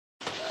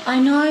I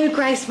know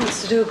Grace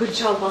wants to do a good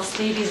job while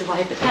Stevie's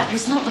away, but that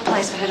was not the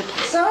place for her to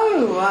play.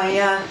 So,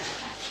 I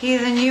hear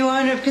the new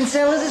owner of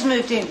Kinsella's has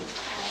moved in.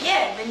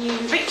 Yeah, the new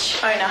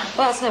rich owner.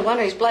 Well, it's no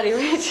wonder he's bloody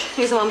rich.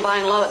 He's the one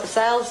buying low at the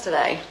sales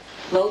today.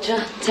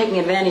 Vulture, taking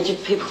advantage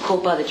of people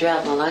caught by the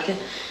drought, and I like it.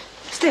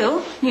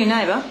 Still, new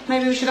neighbour.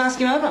 Maybe we should ask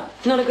him over.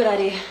 Not a good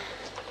idea.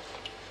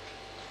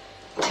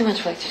 Too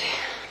much work to do.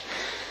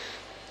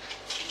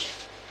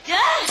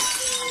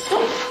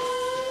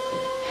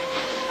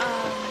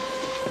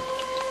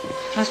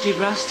 Must be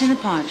rust in the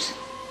pipes.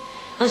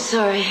 I'm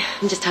sorry.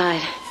 I'm just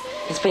tired.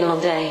 It's been a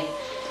long day.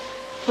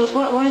 Well,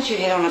 why don't you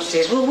head on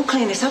upstairs? We'll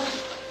clean this up.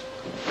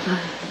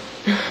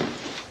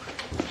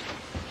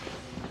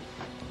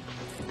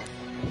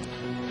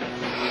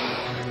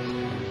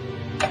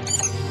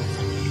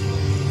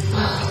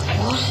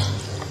 What?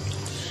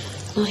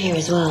 Not here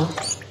as well.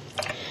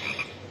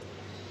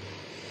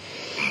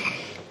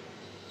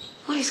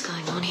 What is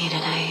going on here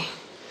today?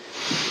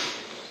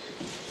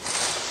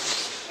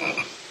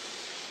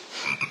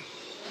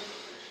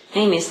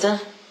 Hey, mister.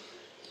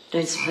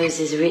 Don't suppose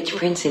there's a rich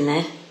prince in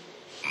there?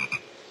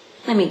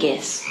 Let me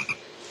guess.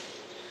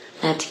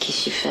 I had to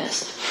kiss you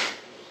first.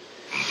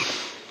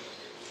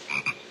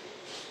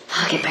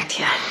 I'll get back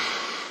to you.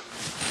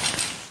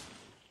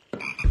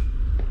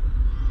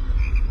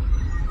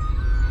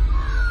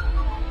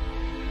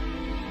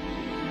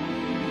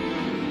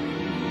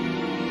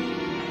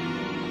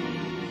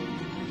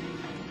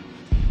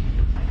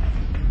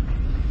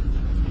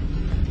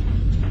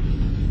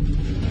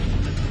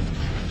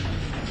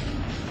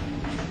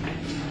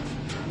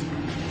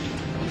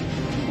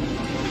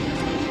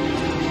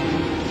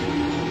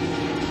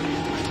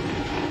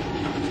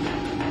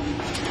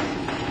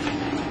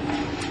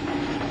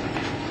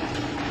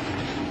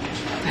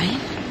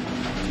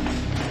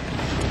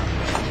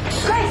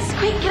 Grace,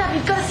 quick, get up.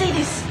 You've got to see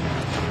this.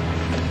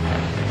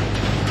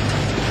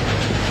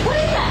 What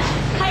is that?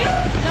 Hail?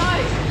 No,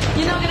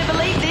 you're not going to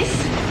believe this.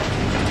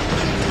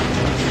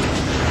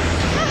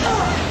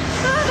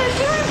 Oh, there's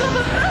fumes of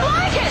the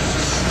blanket.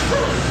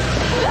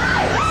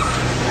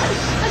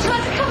 I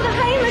tried to cover the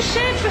hay in the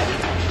shed, but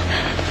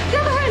the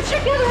other hands,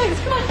 check the other hands.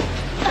 Come on.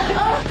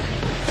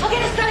 I'll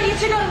get it started. You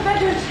two go to the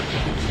bedroom.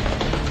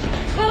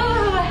 Oh.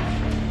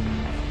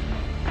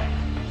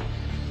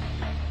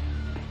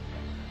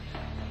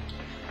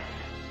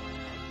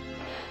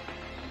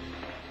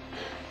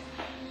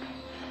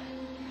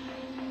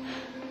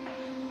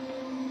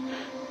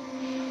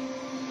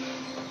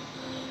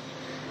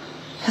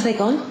 Have they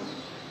gone?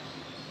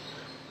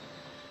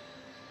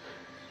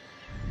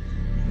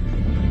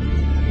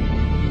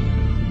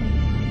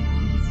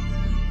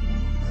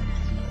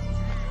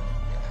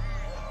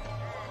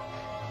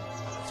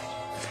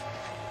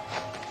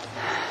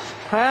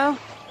 Well,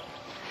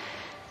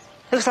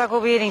 looks like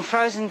we'll be eating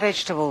frozen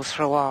vegetables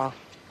for a while.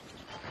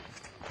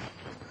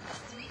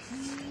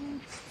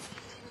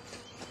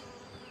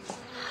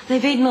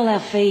 They've eaten all our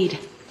feed.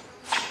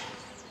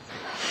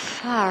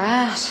 Far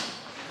out.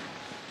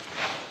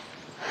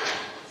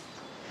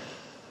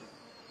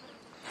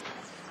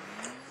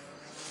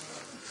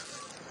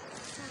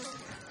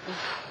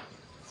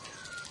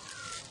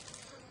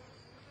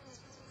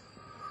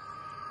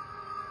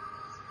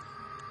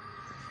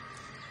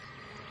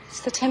 It's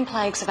the 10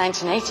 plagues of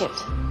ancient Egypt.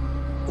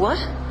 What?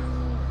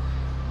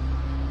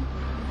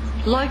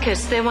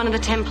 Locusts, they're one of the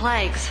 10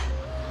 plagues.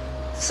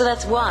 So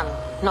that's 1,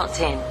 not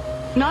 10.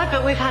 No,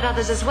 but we've had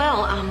others as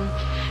well.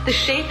 The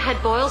sheep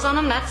had boils on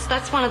them,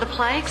 that's one of the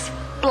plagues.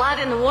 Blood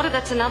in the water,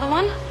 that's another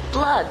one.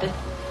 Blood?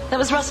 That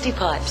was rusty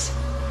pipes.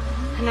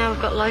 And now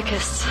we've got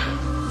locusts.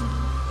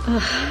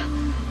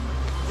 Ugh.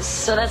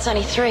 So that's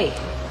only 3.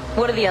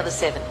 What are the other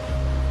 7?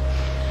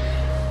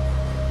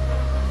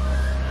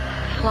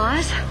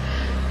 Flies?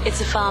 It's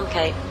a farm,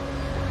 Kate.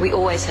 We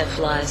always have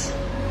flies.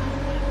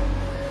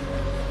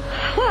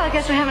 Well, I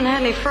guess we haven't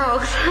had any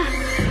frogs.